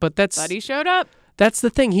bullshit, but he showed up. That's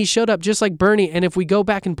the thing. He showed up just like Bernie. And if we go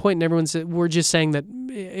back and point, and we're just saying that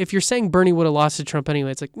if you're saying Bernie would have lost to Trump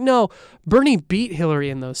anyway, it's like, no, Bernie beat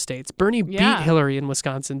Hillary in those states. Bernie beat Hillary in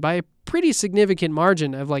Wisconsin by a pretty significant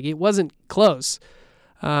margin of, like, it wasn't close.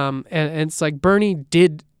 And it's like Bernie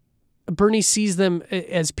sees them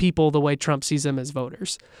as people the way Trump sees them as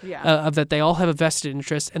voters. Of that they all have a vested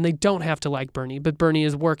interest and they don't have to like Bernie, but Bernie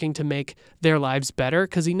is working to make their lives better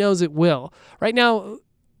because he knows it will. Right now,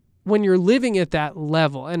 when you're living at that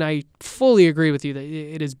level, and I fully agree with you that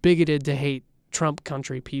it is bigoted to hate Trump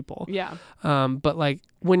country people. But, like,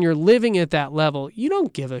 when you're living at that level, you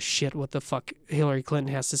don't give a shit what the fuck Hillary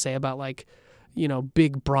Clinton has to say about, like,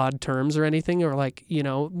 big broad terms or anything, or like,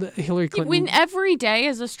 Hillary Clinton. When every day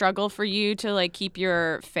is a struggle for you to like keep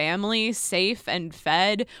your family safe and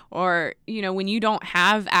fed, or, when you don't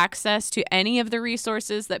have access to any of the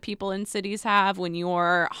resources that people in cities have, when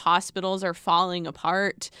your hospitals are falling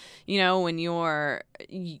apart, when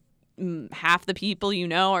half the people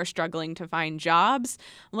are struggling to find jobs,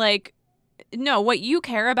 like, no, what you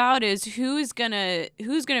care about is who's gonna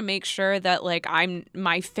make sure that like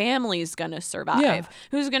my family's gonna survive. Yeah.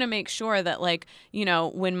 Who's gonna make sure that like,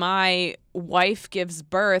 when my wife gives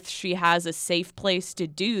birth, she has a safe place to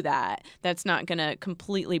do that. That's not gonna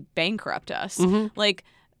completely bankrupt us. Mm-hmm. Like,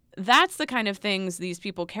 that's the kind of things these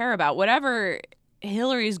people care about. Whatever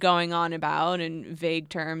Hillary's going on about in vague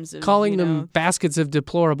terms of calling them baskets of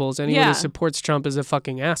deplorables. Anyone who supports Trump is a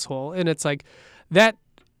fucking asshole. And it's like that.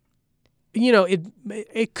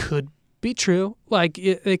 It could be true. Like,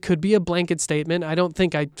 it could be a blanket statement. I don't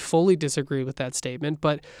think I fully disagree with that statement.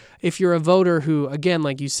 But if you're a voter who, again,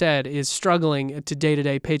 like you said, is struggling to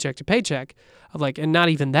day-to-day, paycheck to paycheck, of like, and not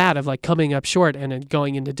even that, of like coming up short and then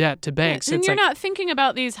going into debt to banks. And it's you're like, not thinking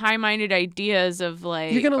about these high-minded ideas of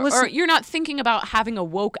like, you're gonna listen, or you're not thinking about having a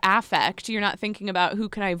woke affect. You're not thinking about who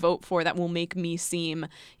can I vote for that will make me seem,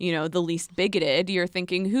 the least bigoted. You're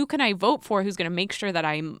thinking, who can I vote for who's going to make sure that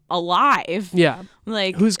I'm alive? Yeah.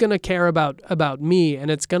 Like, who's going to care about me? And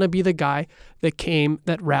it's going to be the guy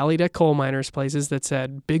that rallied at coal miners' places that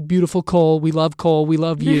said, big, beautiful coal, we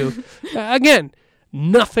love you. Again,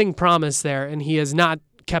 nothing promised there, and he has not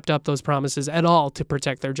kept up those promises at all to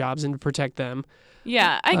protect their jobs and to protect them.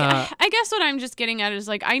 Yeah, I guess what I'm just getting at is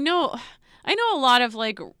like, I know a lot of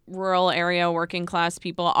like rural area working class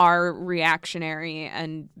people are reactionary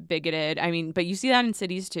and bigoted. I mean, but you see that in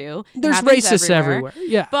cities too. There's racists everywhere.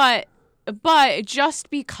 Yeah. But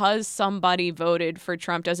just because somebody voted for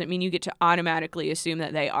Trump doesn't mean you get to automatically assume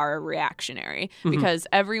that they are reactionary, because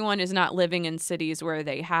everyone is not living in cities where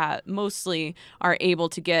they mostly are able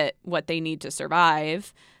to get what they need to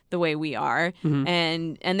survive the way we are.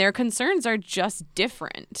 And their concerns are just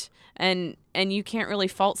different. And you can't really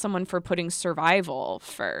fault someone for putting survival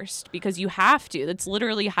first, because you have to. That's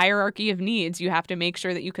literally hierarchy of needs. You have to make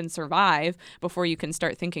sure that you can survive before you can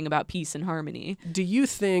start thinking about peace and harmony. Do you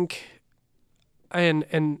think,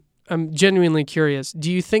 and I'm genuinely curious,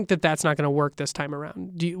 do you think that that's not going to work this time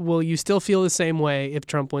around? Will you still feel the same way if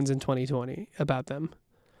Trump wins in 2020 about them?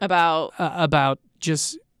 About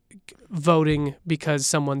just voting because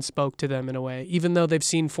someone spoke to them in a way, even though they've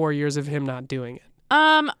seen 4 years of him not doing it?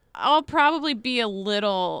 I'll probably be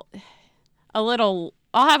I'll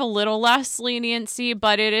have a little less leniency,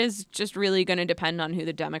 but it is just really going to depend on who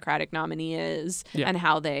the Democratic nominee is and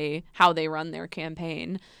how they run their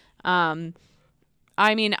campaign.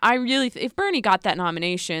 I mean, if Bernie got that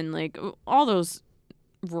nomination, like all those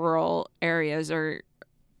rural areas they're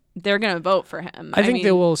going to vote for him. I think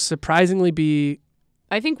they will surprisingly be.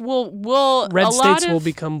 I think red states will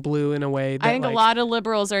become blue in a way that, I think a lot of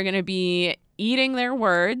liberals are going to be eating their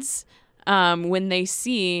words when they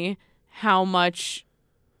see how much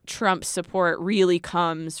Trump support really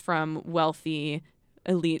comes from wealthy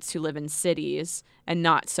elites who live in cities and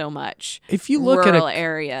not so much if you look rural at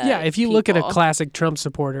area. Yeah, if you look at a classic Trump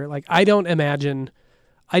supporter, like I don't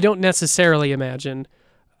necessarily imagine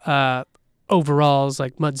overalls,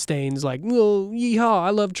 like mud stains, like, well, yeehaw, I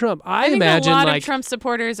love Trump. I think imagine a lot like of Trump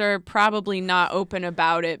supporters are probably not open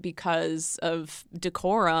about it because of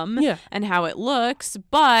decorum and how it looks,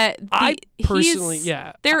 but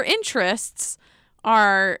their interests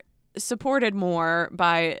are supported more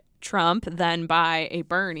by Trump than by a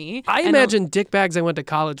Bernie. I imagine dickbags I went to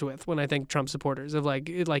college with when I think Trump supporters of like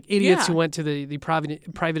idiots who went to the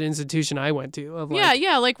private institution I went to. Of like,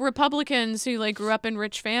 like Republicans who like grew up in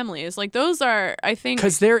rich families. Like those are, I think,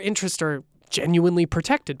 because their interests are genuinely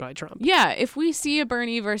protected by Trump. Yeah, if we see a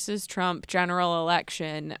Bernie versus Trump general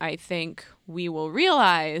election, I think we will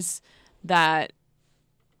realize that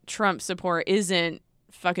Trump support isn't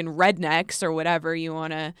fucking rednecks or whatever you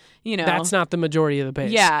want to, That's not the majority of the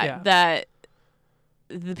base. Yeah, that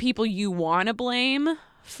the people you want to blame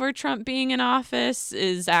for Trump being in office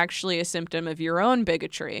is actually a symptom of your own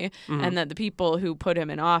bigotry, and that the people who put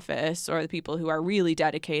him in office or the people who are really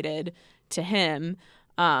dedicated to him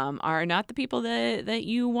are not the people that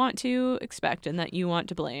you want to expect and that you want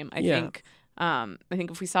to blame. I think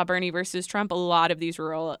if we saw Bernie versus Trump, a lot of these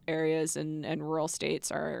rural areas and rural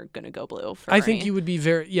states are going to go blue for Bernie. think you would be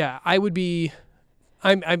I would be,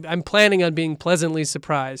 I'm planning on being pleasantly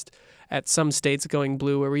surprised at some states going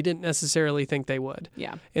blue where we didn't necessarily think they would.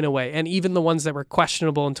 Yeah. In a way. And even the ones that were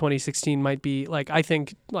questionable in 2016 might be like, I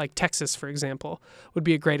think like Texas, for example, would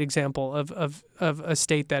be a great example of a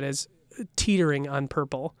state that is teetering on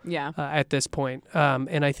purple. Yeah. At this point,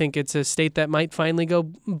 and I think it's a state that might finally go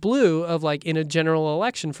blue of like in a general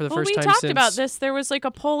election for the first time since. We talked about this. There was like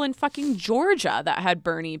a poll in fucking Georgia that had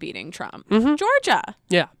Bernie beating Trump. Georgia.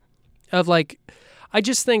 Yeah, of like, I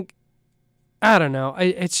just think, I don't know.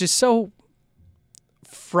 It's just so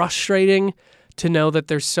frustrating to know that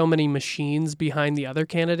there's so many machines behind the other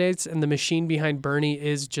candidates, and the machine behind Bernie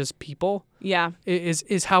is just people. Yeah.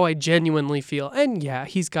 Is how I genuinely feel. And yeah,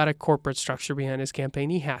 he's got a corporate structure behind his campaign.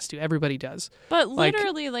 He has to. Everybody does. But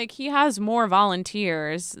literally, like he has more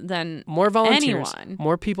volunteers than anyone.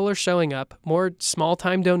 More people are showing up. More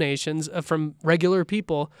small-time donations from regular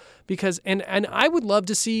people. Because and I would love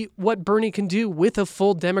to see what Bernie can do with a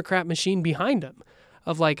full Democrat machine behind him.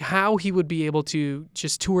 Of like how he would be able to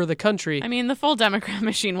just tour the country. I mean, the full Democrat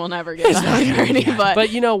machine will never get behind Bernie, but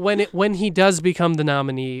you know, when he does become the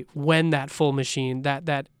nominee, when that full machine,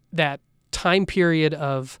 that time period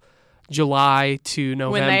of July to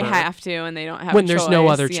November, when they have to and they don't have when a there's choice, no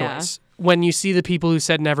other choice. When you see the people who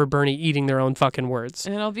said never Bernie eating their own fucking words,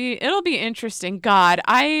 it'll be interesting. God,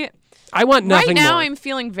 I want nothing right now. more. I'm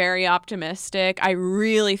feeling very optimistic. I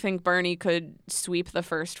really think Bernie could sweep the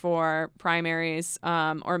first 4 primaries,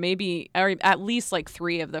 or at least like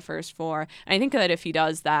 3 of the first 4. And I think that if he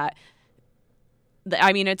does that,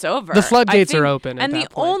 I mean, it's over. The floodgates are open. And the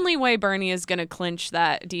point. only way Bernie is going to clinch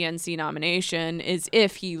that DNC nomination is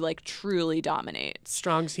if he like truly dominates.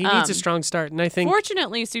 He needs a strong start, and I think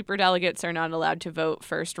fortunately, superdelegates are not allowed to vote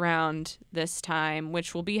first round this time,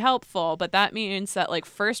 which will be helpful. But that means that like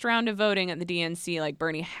first round of voting at the DNC, like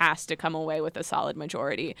Bernie has to come away with a solid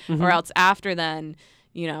majority, or else after then,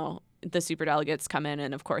 you know, the superdelegates come in,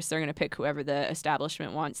 and of course they're going to pick whoever the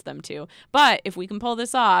establishment wants them to. But if we can pull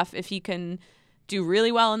this off, if he can do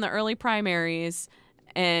really well in the early primaries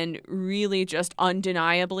and really just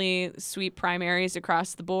undeniably sweep primaries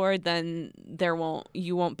across the board, then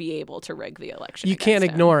you won't be able to rig the election. You can't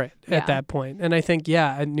ignore it at that point. And I think,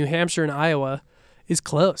 New Hampshire and Iowa is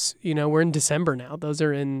close. You know, we're in December now. Those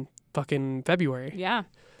are in fucking February. Yeah.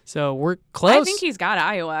 So we're close. I think he's got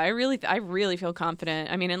Iowa. I really feel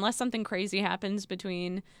confident. I mean, unless something crazy happens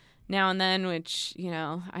between now and then, which, you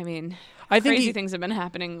know, I mean, crazy things have been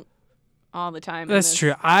happening all the time. That's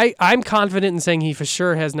true. I'm confident in saying he for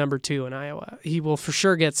sure has number 2 in Iowa. He will for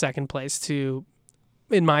sure get second place to,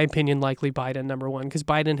 in my opinion, likely Biden number 1, because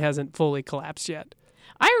Biden hasn't fully collapsed yet.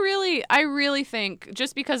 I really think,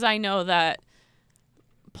 just because I know that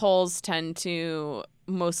polls tend to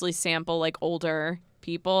mostly sample like older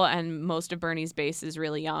people and most of Bernie's base is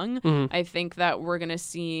really young, I think that we're going to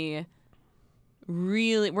see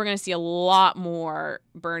a lot more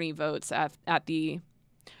Bernie votes at the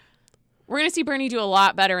we're going to see Bernie do a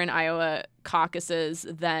lot better in Iowa caucuses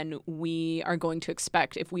than we are going to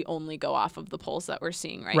expect if we only go off of the polls that we're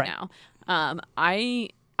seeing right now. I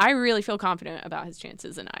really feel confident about his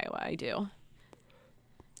chances in Iowa. I do.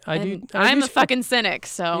 I'm a fucking cynic,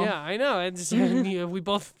 so. Yeah, I know. We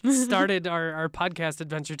both started our podcast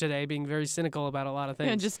adventure today being very cynical about a lot of things.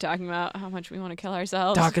 Yeah, just talking about how much we want to kill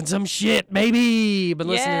ourselves. Talking some shit, baby. Been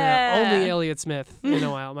listening to only Elliott Smith in a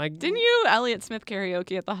while. Didn't you Elliott Smith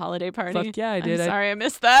karaoke at the holiday party? Fuck yeah, I did. I'm sorry I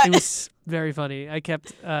missed that. It was very funny. I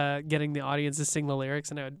kept getting the audience to sing the lyrics,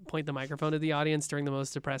 and I would point the microphone to the audience during the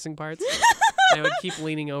most depressing parts. And I would keep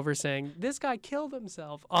leaning over saying, "This guy killed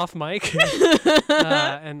himself," off mic,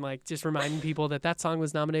 and like just reminding people that song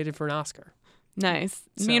was nominated for an Oscar. Nice.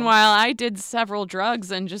 So. Meanwhile, I did several drugs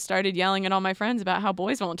and just started yelling at all my friends about how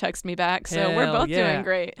boys won't text me back. So we're both doing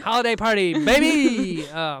great. Holiday party, baby!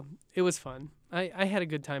 It was fun. I had a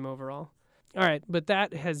good time overall. All right, but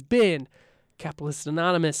that has been Capitalist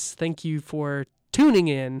Anonymous. Thank you for tuning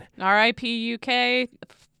in. R.I.P. UK.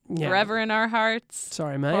 Forever in our hearts.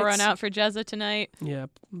 Sorry, mate. Pour one out for Jezza tonight. Yeah,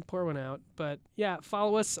 pour one out. But yeah,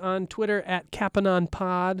 follow us on Twitter at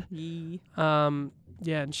CapAnonPod.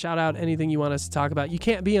 Yeah, and shout out anything you want us to talk about. You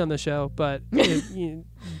can't be on the show, but if you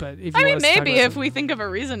maybe if we think of a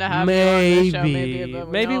reason to have you on the show,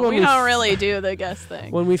 maybe we don't really do the guest thing.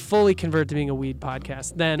 When we fully convert to being a weed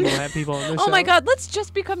podcast, then we'll have people on the show. Oh my God, let's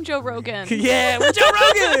just become Joe Rogan. Yeah, we're Joe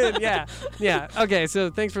Rogan. Yeah. Okay, so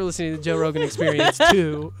thanks for listening to the Joe Rogan Experience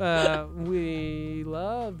 2. We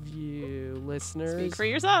love you, listeners. Speak for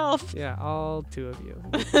yourself. Yeah, all 2 of you.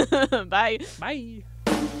 Bye. Bye.